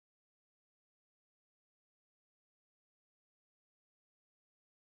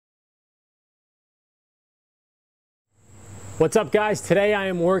What's up, guys? Today I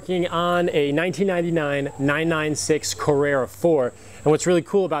am working on a 1999 996 Carrera 4, and what's really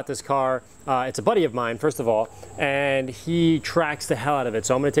cool about this car, it's a buddy of mine, first of all, and he tracks the hell out of it.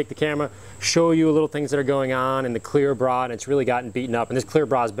 So I'm going to take the camera, show you little things that are going on in the clear bra, and it's really gotten beaten up, and this clear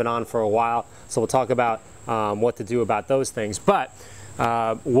bra has been on for a while, so we'll talk about what to do about those things. But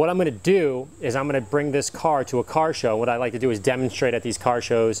what I'm going to do is I'm going to bring this car to a car show. What I like to do is demonstrate at these car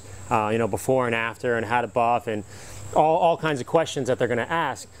shows, you know, before and after, and how to buff, and all kinds of questions that they're going to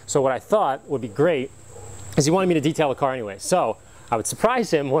ask. So what I thought would be great is he wanted me to detail the car anyway. So I would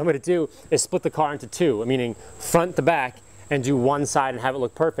surprise him. What I'm going to do is split the car into two, meaning front to back, and do one side and have it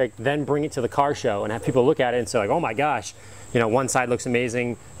look perfect, then bring it to the car show and have people look at it and say like, oh my gosh, you know, one side looks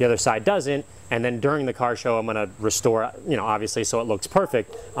amazing, the other side doesn't. And then during the car show, I'm going to restore, you know, obviously, so it looks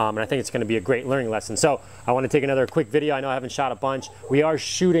perfect. And I think it's going to be a great learning lesson. So I want to take another quick video. I know I haven't shot a bunch. We are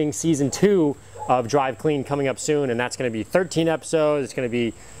shooting season 2 of Drive Clean coming up soon, and that's going to be 13 episodes. It's going to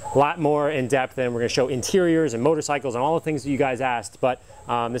be a lot more in depth, and we're going to show interiors and motorcycles and all the things that you guys asked. But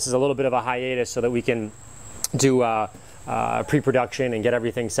this is a little bit of a hiatus so that we can do pre-production and get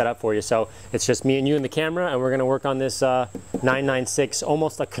everything set up for you. So it's just me and you and the camera, and we're going to work on this 996,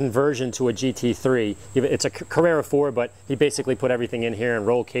 almost a conversion to a GT3. It's a Carrera 4, but he basically put everything in here and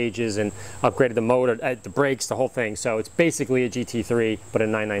roll cages and upgraded the motor, the brakes, the whole thing. So it's basically a GT3, but a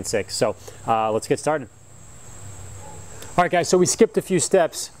 996. So let's get started. All right, guys, so we skipped a few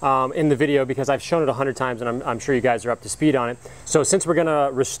steps in the video because I've shown it 100 times, and I'm sure you guys are up to speed on it. So since we're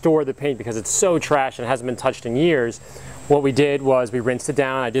gonna restore the paint because it's so trash and hasn't been touched in years, what we did was we rinsed it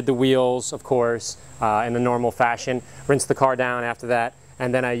down. I did the wheels, of course, in the normal fashion, rinsed the car down after that,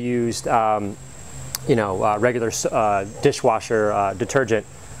 and then I used, you know, regular dishwasher detergent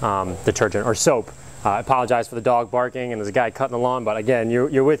or soap. I apologize for the dog barking, and there's a guy cutting the lawn, but again,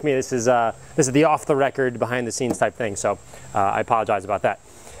 you're with me. This is the off-the-record, behind-the-scenes type thing, so I apologize about that.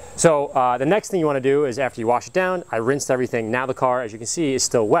 So the next thing you want to do is after you wash it down, I rinsed everything. Now the car, as you can see, is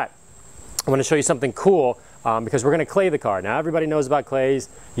still wet. I want to show you something cool because we're going to clay the car. Now everybody knows about clays.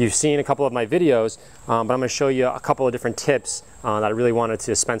 You've seen a couple of my videos, but I'm going to show you a couple of different tips that I really wanted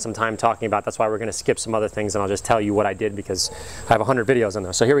to spend some time talking about. That's why we're going to skip some other things, and I'll just tell you what I did because I have 100 videos on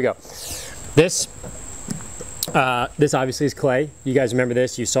there. So here we go. This obviously is clay. You guys remember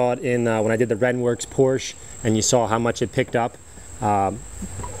this. You saw it in when I did the Renworks Porsche, and you saw how much it picked up.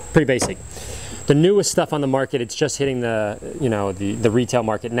 Pretty basic. The newest stuff on the market, it's just hitting the, you know, the retail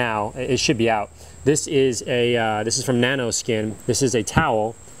market now. It should be out. This is a this is from Nanoskin. This is a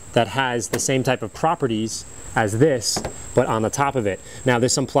towel that has the same type of properties as this, but on the top of it. Now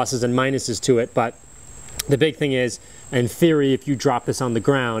there's some pluses and minuses to it, but the big thing is, in theory, if you drop this on the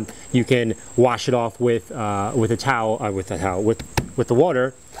ground, you can wash it off with a towel, with the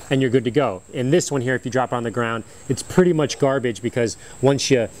water, and you're good to go. In this one here, if you drop it on the ground, it's pretty much garbage because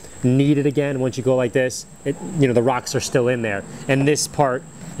once you knead it again, once you go like this, you know, the rocks are still in there. And this part,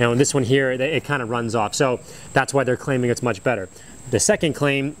 you know, this one here, it kind of runs off. So that's why they're claiming it's much better. The second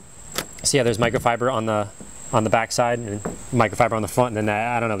claim, see how there's microfiber on the back side and microfiber on the front, and then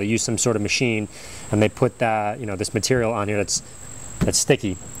I don't know, they use some sort of machine and they put that, you know, this material on here that's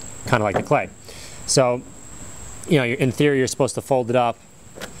sticky, kind of like the clay. So, you know, in theory, you're supposed to fold it up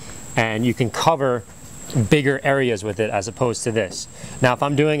and you can cover bigger areas with it as opposed to this. Now, if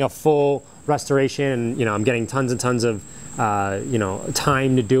I'm doing a full restoration and, you know, I'm getting tons and tons of you know,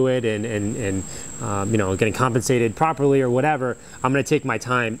 time to do it and you know, getting compensated properly or whatever, I'm going to take my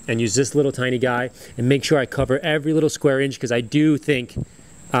time and use this little tiny guy and make sure I cover every little square inch, because I do think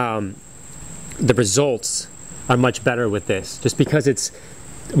the results are much better with this, just because it's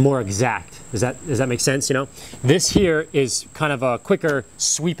more exact. Does that make sense? You know, this here is kind of a quicker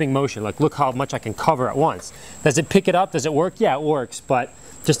sweeping motion. Like, look how much I can cover at once. Does it pick it up? Does it work? Yeah, it works, but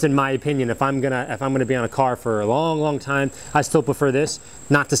just in my opinion, if I'm gonna be on a car for a long time, I still prefer this.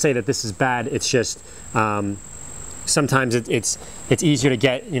 Not to say that this is bad. It's just sometimes it's easier to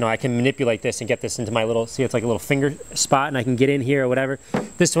get. You know, I can manipulate this and get this into my little. See, it's like a little finger spot, and I can get in here or whatever.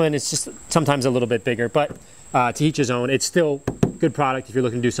 This one is just sometimes a little bit bigger, but to each his own. It's still good product if you're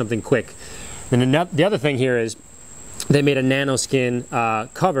looking to do something quick. And the other thing here is they made a Nanoskin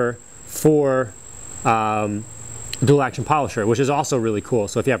cover for dual action polisher, which is also really cool.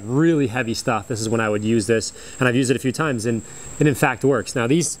 So if you have really heavy stuff, this is when I would use this, and I've used it a few times, and it in fact works. Now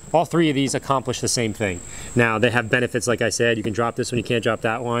all three of these accomplish the same thing. Now they have benefits, like I said. You can drop this one, you can't drop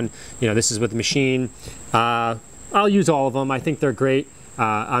that one. You know, this is with the machine. I'll use all of them. I think they're great.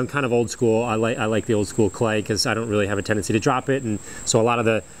 I'm kind of old school. I like the old school clay because I don't really have a tendency to drop it, and so a lot of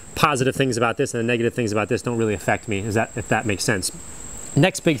the positive things about this and the negative things about this don't really affect me, if that makes sense.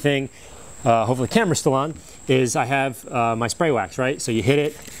 Next big thing hopefully the camera's still on, is I have my spray wax, right? So you hit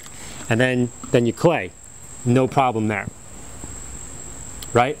it, and then you clay. No problem there,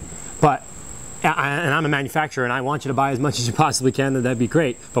 right? But, and I'm a manufacturer and I want you to buy as much as you possibly can, that'd be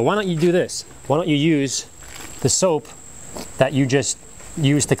great. But why don't you do this? Why don't you use the soap that you just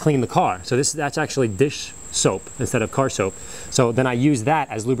used to clean the car? So that's actually dish soap instead of car soap. So then I use that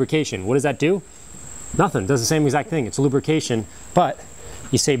as lubrication. What does that do? Nothing, does the same exact thing. It's lubrication, but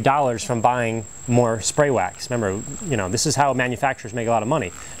you save dollars from buying more spray wax. Remember, you know, this is how manufacturers make a lot of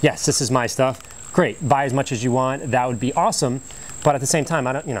money. Yes, this is my stuff. Great, buy as much as you want. That would be awesome. But at the same time,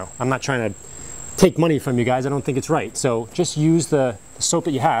 I'm not trying to take money from you guys. I don't think it's right. So just use the soap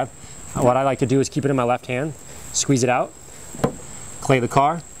that you have. What I like to do is keep it in my left hand, squeeze it out, clay the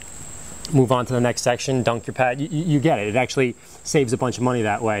car, move on to the next section, dunk your pad. You get it. It actually saves a bunch of money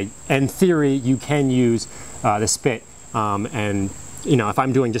that way. In theory, you can use the spit. And you know, if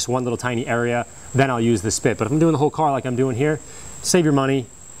I'm doing just one little tiny area, then I'll use the spit. But if I'm doing the whole car like I'm doing here, save your money.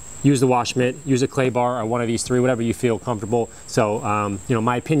 Use the wash mitt, use a clay bar, or one of these three, whatever you feel comfortable. So, you know,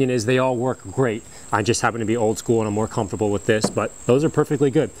 my opinion is they all work great. I just happen to be old school and I'm more comfortable with this, but those are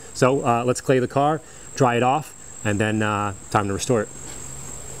perfectly good. So let's clay the car, dry it off, and then time to restore it.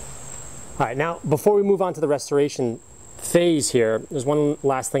 All right, now before we move on to the restoration phase here, there's one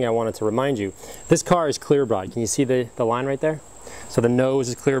last thing I wanted to remind you. This car is clear brod. Can you see the line right there? So the nose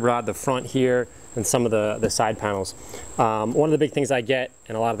is clear brod, the front here, and some of the side panels. One of the big things I get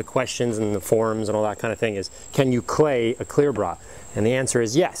in a lot of the questions and the forums and all that kind of thing is, can you clay a clear bra? And the answer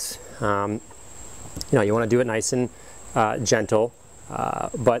is yes. You know, you want to do it nice and gentle,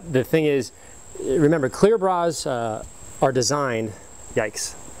 but the thing is, remember, clear bras are designed,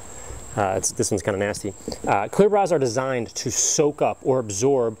 yikes, this one's kind of nasty. Clear bras are designed to soak up or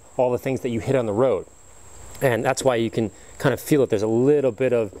absorb all the things that you hit on the road. And that's why you can kind of feel it. There's a little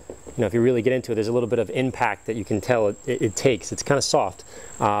bit of, you know, if you really get into it, there's a little bit of impact that you can tell it takes. It's kind of soft.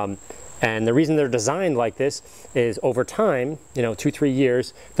 And the reason they're designed like this is over time, you know, 2-3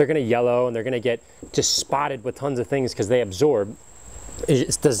 years, they're going to yellow and they're going to get just spotted with tons of things because they absorb.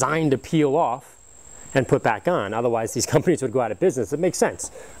 It's designed to peel off and put back on. Otherwise, these companies would go out of business. It makes sense.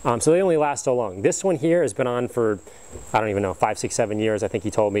 So they only last so long. This one here has been on for, I don't even know, 5, 6, 7 years, I think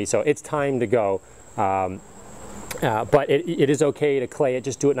he told me. So it's time to go. But it is okay to clay it.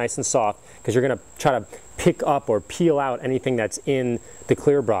 Just do it nice and soft because you're going to try to pick up or peel out anything that's in the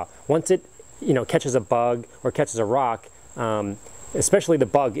clear bra. Once it, you know, catches a bug or catches a rock, especially the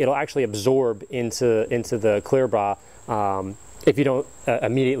bug, it'll actually absorb into the clear bra if you don't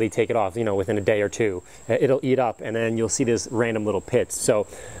immediately take it off, you know, within a day or two. It'll eat up and then you'll see this random little pits. So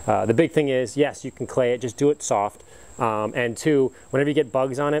the big thing is, yes, you can clay it, just do it soft. And two, whenever you get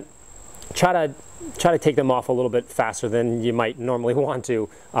bugs on it, try to take them off a little bit faster than you might normally want to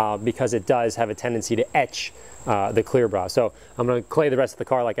because it does have a tendency to etch the clear bra. So I'm going to clay the rest of the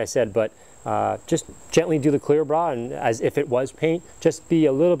car like I said, but just gently do the clear bra, and as if it was paint, just be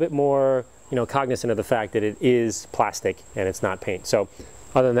a little bit more, you know, cognizant of the fact that it is plastic and it's not paint. So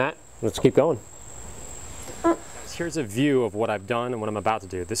other than that, let's keep going. Here's a view of what I've done and what I'm about to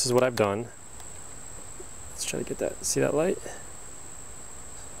do. This is what I've done. Let's try to get that, see that light?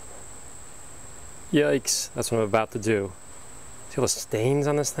 Yikes, that's what I'm about to do. See all the stains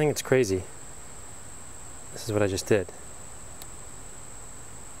on this thing? It's crazy. This is what I just did.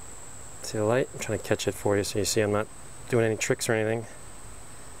 See the light? I'm trying to catch it for you so you see I'm not doing any tricks or anything.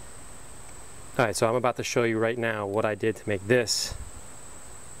 Alright, so I'm about to show you right now what I did to make this.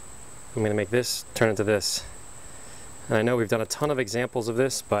 I'm going to make this turn into this. And I know we've done a ton of examples of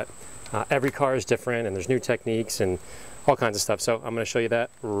this, but every car is different and there's new techniques and all kinds of stuff. So I'm going to show you that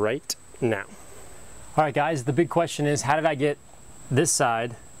right now. All right, guys, the big question is, how did I get this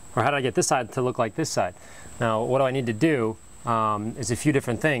side, or how did I get this side to look like this side? Now, what do I need to do is a few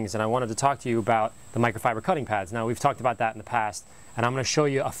different things, and I wanted to talk to you about the microfiber cutting pads. Now, we've talked about that in the past, and I'm going to show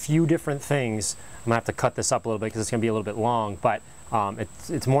you a few different things. I'm going to have to cut this up a little bit because it's going to be a little bit long, but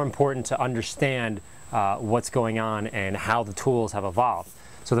it's more important to understand what's going on and how the tools have evolved.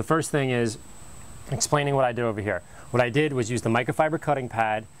 So the first thing is explaining what I did over here. What I did was use the microfiber cutting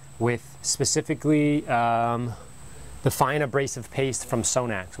pad with specifically the fine abrasive paste from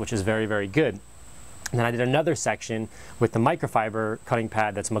Sonax, which is very, very good. And then I did another section with the microfiber cutting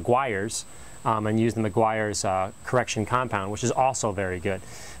pad that's Meguiar's, and used the Meguiar's correction compound, which is also very good.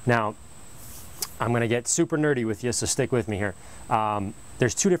 Now, I'm going to get super nerdy with you, so stick with me here.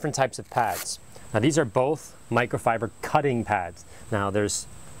 There's two different types of pads. Now, these are both microfiber cutting pads. Now, there's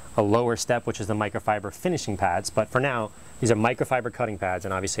a lower step, which is the microfiber finishing pads, but for now, these are microfiber cutting pads,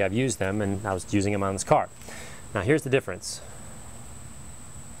 and obviously I've used them, and I was using them on this car. Now here's the difference.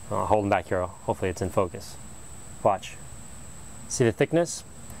 I'll hold them back here. Hopefully it's in focus. Watch. See the thickness?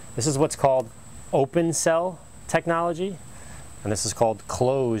 This is what's called open cell technology, and this is called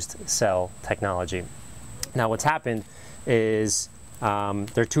closed cell technology. Now what's happened is there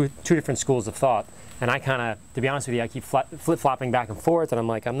are two different schools of thought, and I kind of, to be honest with you, I keep flip-flopping back and forth, and I'm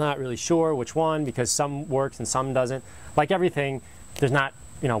like, I'm not really sure which one, because some works and some doesn't. Like everything, there's not,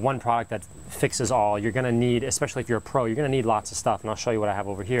 you know, one product that fixes all. You're gonna need, especially if you're a pro, you're gonna need lots of stuff, and I'll show you what I have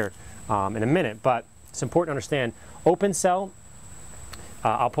over here in a minute. But it's important to understand, open cell,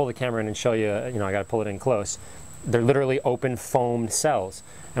 I'll pull the camera in and show you, you know, I gotta pull it in close. They're literally open foamed cells.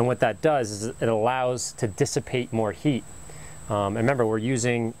 And what that does is it allows to dissipate more heat. And remember, we're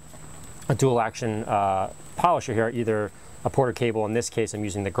using a dual action polisher here, either a Porter cable. In this case, I'm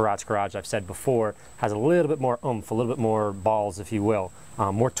using the Garage. I've said before, has a little bit more oomph, a little bit more balls, if you will,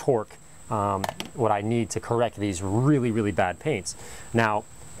 more torque, what I need to correct these really, really bad paints. Now,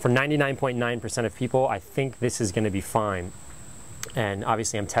 for 99.9% of people, I think this is gonna be fine. And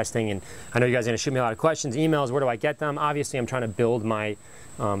obviously I'm testing, and I know you guys are gonna shoot me a lot of questions, emails, where do I get them? Obviously I'm trying to build my,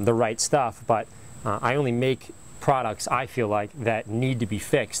 the right stuff, but I only make products, I feel like, that need to be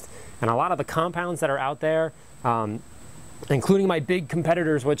fixed. And a lot of the compounds that are out there, including my big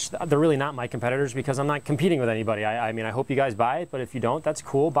competitors, which they're really not my competitors because I'm not competing with anybody. I mean, I hope you guys buy it, but if you don't, that's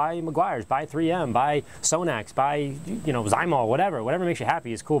cool. Buy Meguiar's, buy 3M, buy Sonax, buy, you know, Zymol, whatever makes you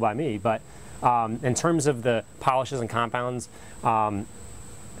happy is cool by me. But in terms of the polishes and compounds,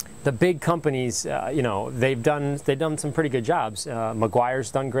 the big companies, you know, they've done some pretty good jobs.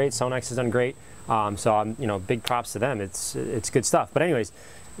 Meguiar's done great, Sonax has done great. So I'm, you know, big props to them. It's good stuff. But anyways,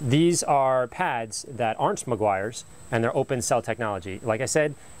 these are pads that aren't Meguiar's, and they're open cell technology. Like I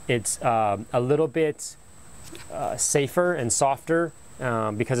said, it's a little bit safer and softer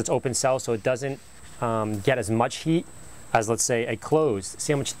because it's open cell, so it doesn't get as much heat as, let's say, a closed.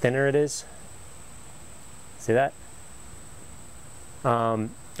 See how much thinner it is? See that?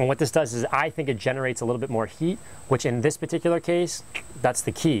 And what this does is I think it generates a little bit more heat, which in this particular case, that's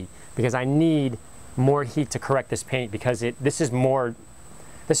the key, because I need more heat to correct this paint, because this is more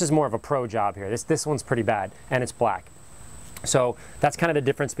of a pro job here. This one's pretty bad, and it's black. So that's kind of the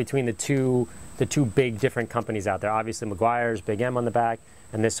difference between the two big different companies out there. Obviously Meguiar's, Big M on the back,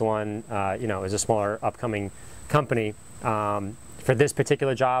 and this one, you know, is a smaller upcoming company. For this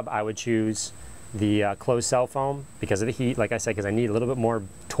particular job, I would choose the closed cell foam because of the heat, like I said, because I need a little bit more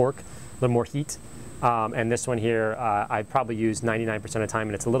torque, a little more heat. And this one here, I probably use 99% of the time,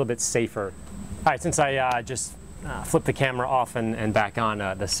 and it's a little bit safer. All right, since I just flip the camera off and back on,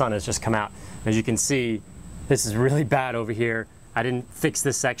 the sun has just come out. As you can see, this is really bad over here. I didn't fix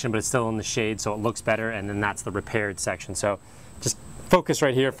this section, but it's still in the shade, so it looks better, and then that's the repaired section. So just focus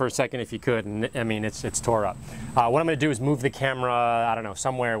right here for a second if you could, and I mean, it's tore up. What I'm gonna do is move the camera, I don't know,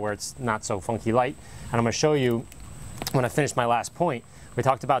 somewhere where it's not so funky light, and I'm gonna show you, when I finish my last point, we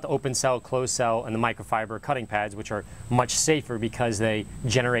talked about the open cell, closed cell, and the microfiber cutting pads, which are much safer because they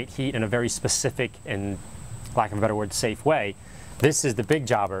generate heat in a very specific and, lack of a better word, safe way. This is the big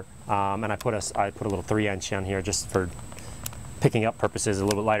jobber, and I put a little 3-inch on here just for picking up purposes, a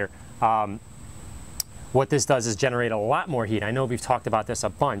little bit lighter. What this does is generate a lot more heat. I know we've talked about this a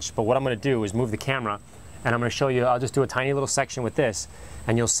bunch, but what I'm going to do is move the camera, and I'm going to show you. I'll just do a tiny little section with this,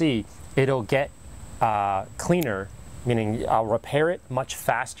 and you'll see it'll get cleaner, meaning I'll repair it much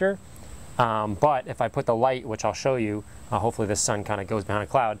faster. But if I put the light, which I'll show you, hopefully the sun kind of goes behind a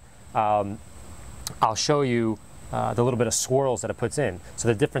cloud, I'll show you the little bit of swirls that it puts in. So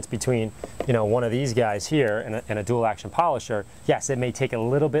the difference between, you know, one of these guys here and a dual action polisher, yes, it may take a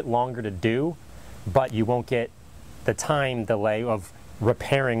little bit longer to do, but you won't get the time delay of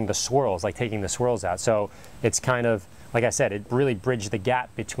repairing the swirls, like taking the swirls out. So it's kind of, like I said, it really bridged the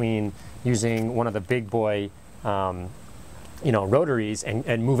gap between using one of the big boy, you know, rotaries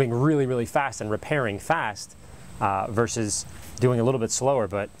and moving really, really fast and repairing fast versus doing a little bit slower,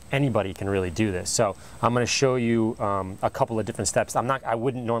 but anybody can really do this. So I'm going to show you a couple of different steps. I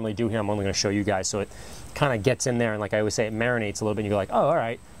wouldn't normally do here. I'm only going to show you guys, so it kind of gets in there, and like I always say, it marinates a little bit, and you go like, oh, all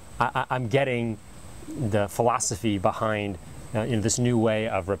right, I'm getting the philosophy behind you know, this new way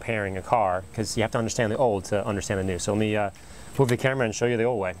of repairing a car, because you have to understand the old to understand the new. So let me move the camera and show you the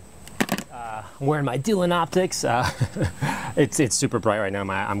old way. I'm wearing my Dylan optics. It's super bright right now.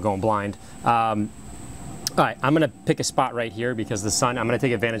 I'm going blind. All right, I'm gonna pick a spot right here because the sun, I'm gonna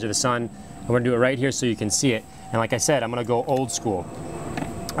take advantage of the sun. I'm gonna do it right here so you can see it. And like I said, I'm gonna go old school.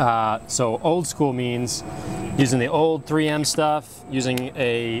 So old school means using the old 3M stuff, using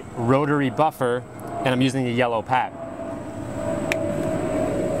a rotary buffer, and I'm using the yellow pad.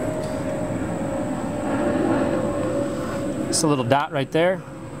 Just a little dot right there.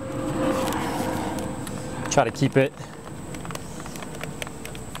 Try to keep it.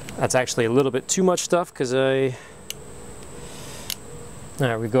 That's actually a little bit too much stuff because all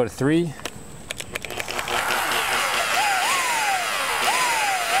right, we go to 3.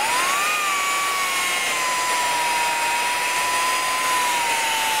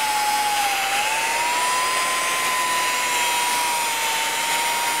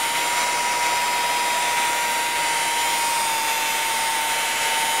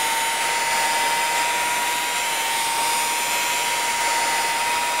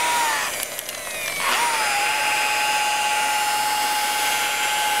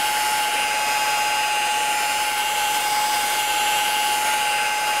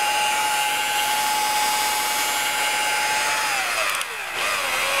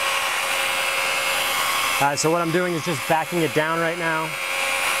 All right, so what I'm doing is just backing it down right now.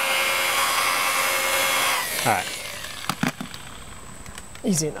 All right,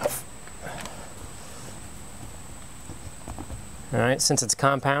 easy enough. All right, since it's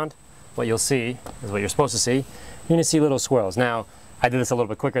compound, what you'll see is what you're supposed to see. You're gonna see little swirls. Now, I did this a little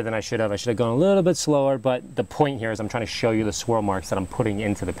bit quicker than I should have. I should have gone a little bit slower, but the point here is I'm trying to show you the swirl marks that I'm putting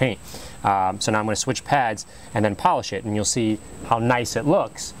into the paint. So now I'm gonna switch pads and then polish it, and you'll see how nice it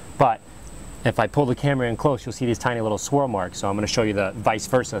looks. But if I pull the camera in close, you'll see these tiny little swirl marks. So I'm going to show you the vice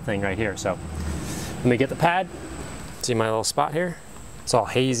versa thing right here. So let me get the pad. See my little spot here? It's all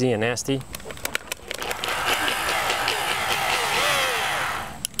hazy and nasty.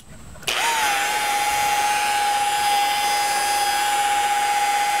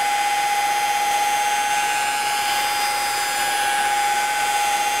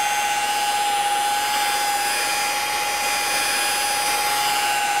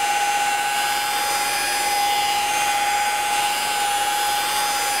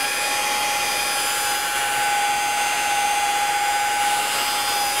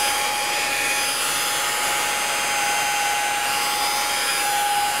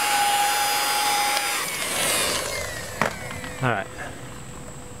 All right,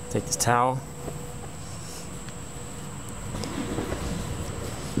 take this towel.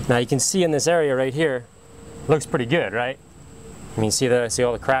 Now you can see in this area right here, looks pretty good, right? I mean, see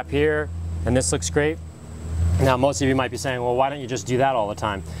all the crap here, and this looks great. Now most of you might be saying, well, why don't you just do that all the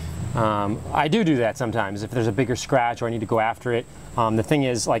time? I do that sometimes if there's a bigger scratch or I need to go after it. The thing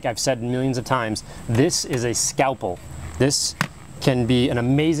is, like I've said millions of times, this is a scalpel. This can be an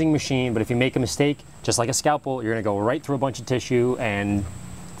amazing machine, but if you make a mistake, just like a scalpel, you're gonna go right through a bunch of tissue and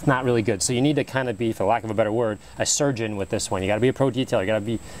it's not really good. So you need to kind of be, for lack of a better word, a surgeon with this one. You gotta be a pro detailer, you gotta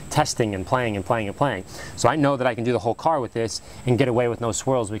be testing and playing and playing and playing. So I know that I can do the whole car with this and get away with no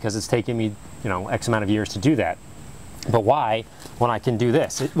swirls because it's taken me, you know, X amount of years to do that. But why, when I can do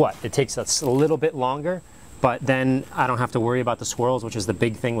this? It takes us a little bit longer, but then I don't have to worry about the swirls, which is the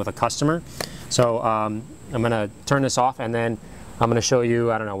big thing with a customer. So I'm gonna turn this off and then I'm going to show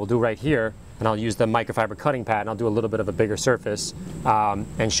you, I don't know, we'll do right here, and I'll use the microfiber cutting pad, and I'll do a little bit of a bigger surface,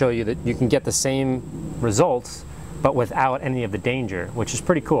 and show you that you can get the same results, but without any of the danger, which is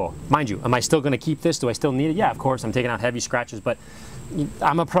pretty cool. Mind you, am I still going to keep this? Do I still need it? Yeah, of course, I'm taking out heavy scratches, but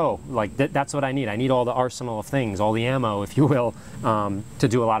I'm a pro. Like, that's what I need. I need all the arsenal of things, all the ammo, if you will, to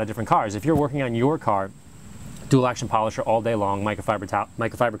do a lot of different cars. If you're working on your car, dual action polisher all day long,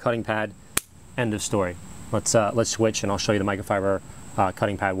 microfiber cutting pad, end of story. Let's switch and I'll show you the microfiber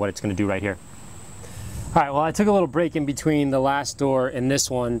cutting pad, what it's going to do right here. All right, well, I took a little break in between the last door and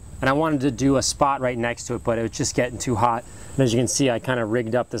this one, and I wanted to do a spot right next to it, but it was just getting too hot. And as you can see, I kind of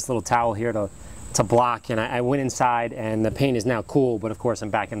rigged up this little towel here to block, and I went inside and the paint is now cool, but of course I'm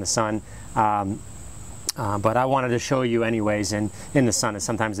back in the sun. But I wanted to show you anyways, and in the sun is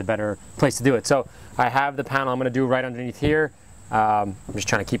sometimes a better place to do it. So I have the panel I'm going to do right underneath here. I'm just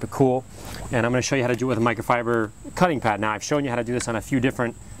trying to keep it cool, and I'm going to show you how to do it with a microfiber cutting pad. Now I've shown you how to do this on a few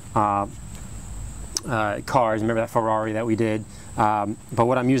different cars. Remember that Ferrari that we did? But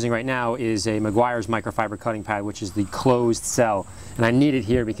what I'm using right now is a Meguiar's microfiber cutting pad, which is the closed cell, and I need it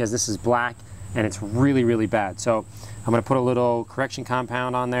here because this is black and it's really, really bad. So I'm going to put a little correction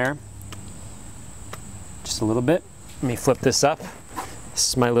compound on there, just a little bit. Let me flip this up. This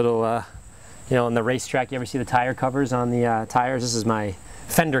is my little you know, on the racetrack, you ever see the tire covers on the tires? This is my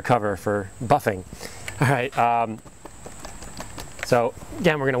fender cover for buffing. All right, so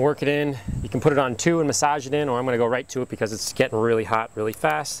again, we're gonna work it in. You can put it on 2 and massage it in, or I'm gonna go right to it because it's getting really hot really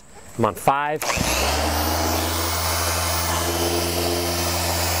fast. I'm on 5.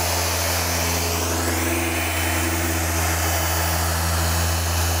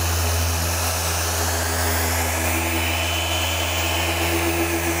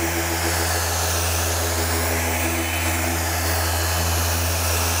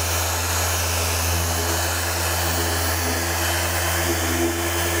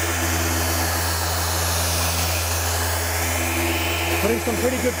 Putting some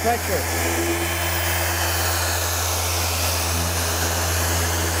pretty good pressure.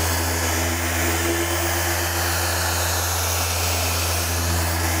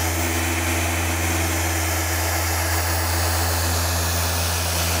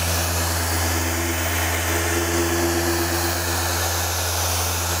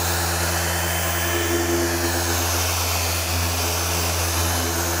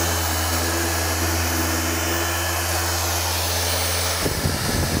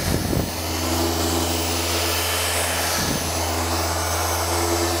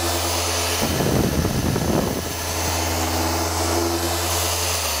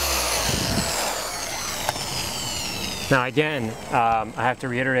 Now again, I have to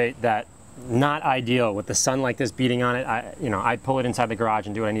reiterate that not ideal with the sun like this beating on it. I'd pull it inside the garage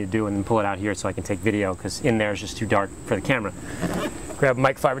and do what I need to do and then pull it out here so I can take video, because in there is just too dark for the camera. Grab a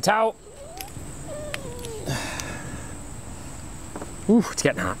microfiber towel. Ooh, it's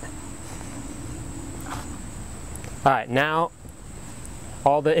getting hot. All right, now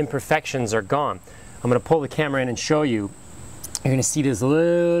all the imperfections are gone. I'm gonna pull the camera in and show you. You're gonna see this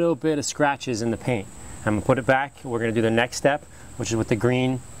little bit of scratches in the paint. I'm gonna put it back. We're gonna do the next step, which is with the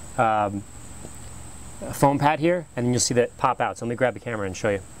green foam pad here, and then you'll see that pop out. So let me grab the camera and show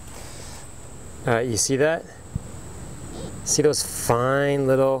you. All right, you see that? See those fine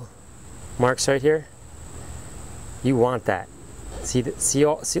little marks right here? You want that. See,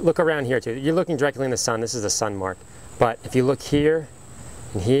 look around here too. You're looking directly in the sun. This is a sun mark. But if you look here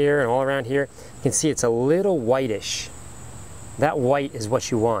and all around here, you can see it's a little whitish. That white is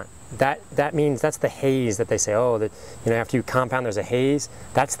what you want. That means that's the haze that they say, oh, that, after you compound there's a haze.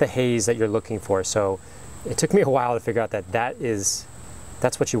 That's the haze that you're looking for. So it took me a while to figure out that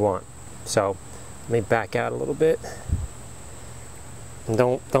that's what you want. So let me back out a little bit. And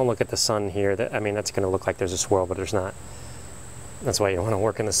don't look at the sun here. That's going to look like there's a swirl, but there's not. That's why you don't want to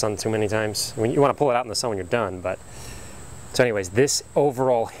work in the sun too many times. You want to pull it out in the sun when you're done. But so anyways, this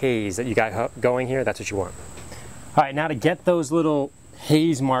overall haze that you got going here, that's what you want. All right, now to get those little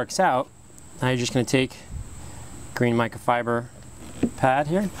haze marks out, now you're just going to take green microfiber pad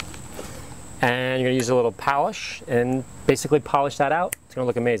here, and you're going to use a little polish and basically polish that out. It's going to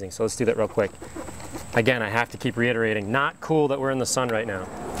look amazing. So let's do that real quick. Again, I have to keep reiterating, not cool that we're in the sun right now.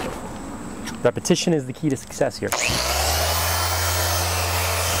 Repetition is the key to success here.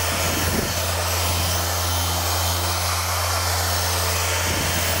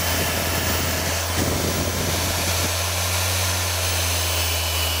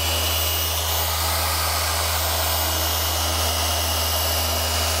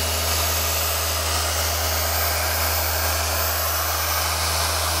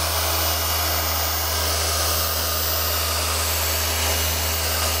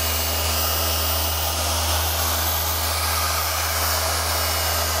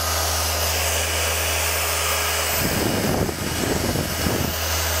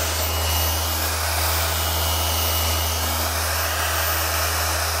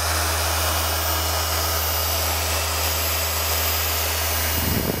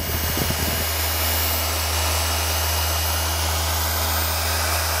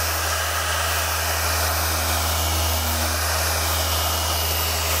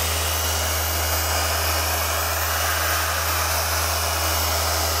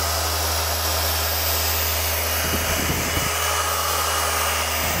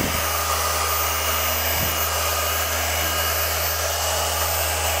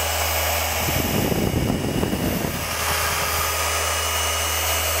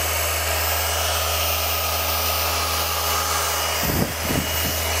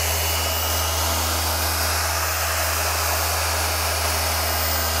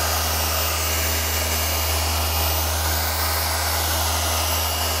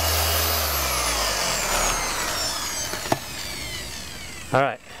 All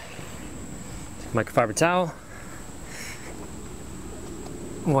right, microfiber towel,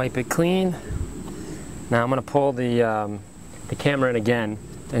 wipe it clean. Now I'm gonna pull the camera in again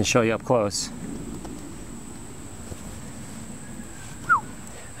and show you up close.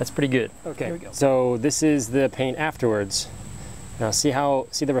 That's pretty good. Okay, here we go. So this is the paint afterwards. Now see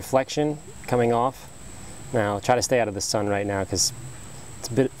the reflection coming off? Now try to stay out of the sun right now because it's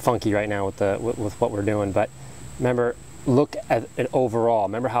a bit funky right now with what we're doing, but remember, look at it overall.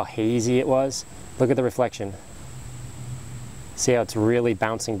 Remember how hazy it was? Look at the reflection. See how it's really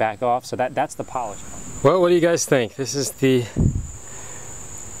bouncing back off? So that's the polish. Well, what do you guys think? This is the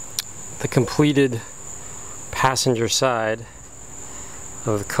completed passenger side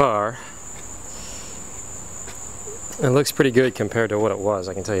of the car. It looks pretty good compared to what it was,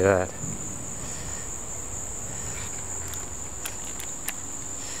 I can tell you that.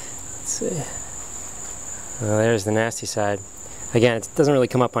 see. There's the nasty side. Again, it doesn't really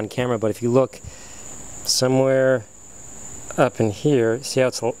come up on camera, but if you look somewhere up in here, see how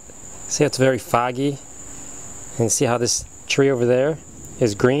it's very foggy, and see how this tree over there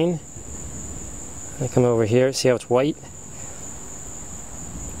is green. I come over here, see how it's white,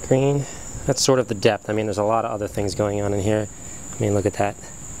 green. That's sort of the depth. I mean, there's a lot of other things going on in here. I mean, look at that.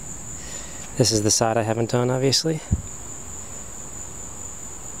 This is the side I haven't done, obviously.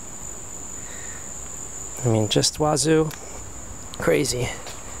 I mean, just wazoo. Crazy.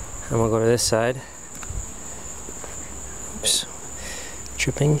 And we'll go to this side. Oops.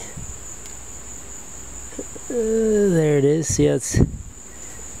 Tripping. There it is. See how it's...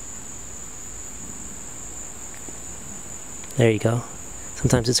 There you go.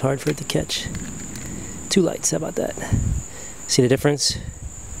 Sometimes it's hard for it to catch. Two lights, how about that? See the difference?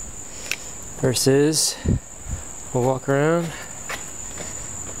 Versus, we'll walk around.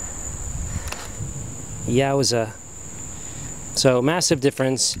 Yowza. So, massive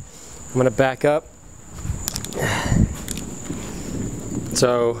difference. I'm going to back up.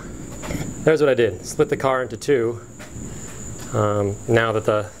 So, there's what I did. Split the car into two. Now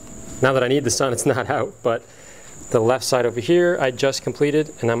that I need the sun, it's not out, but the left side over here I just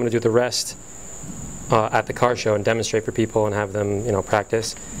completed, and I'm going to do the rest at the car show and demonstrate for people and have them, you know,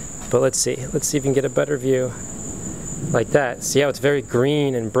 practice. But let's see if we can get a better view like that. See how it's very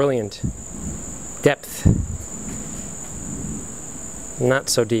green and brilliant. Depth. Not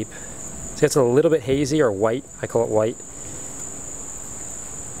so deep. See, it's a little bit hazy or white. I call it white.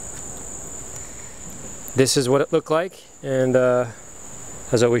 This is what it looked like, and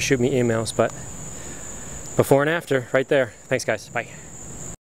as always, shoot me emails, but before and after, right there. Thanks, guys. Bye.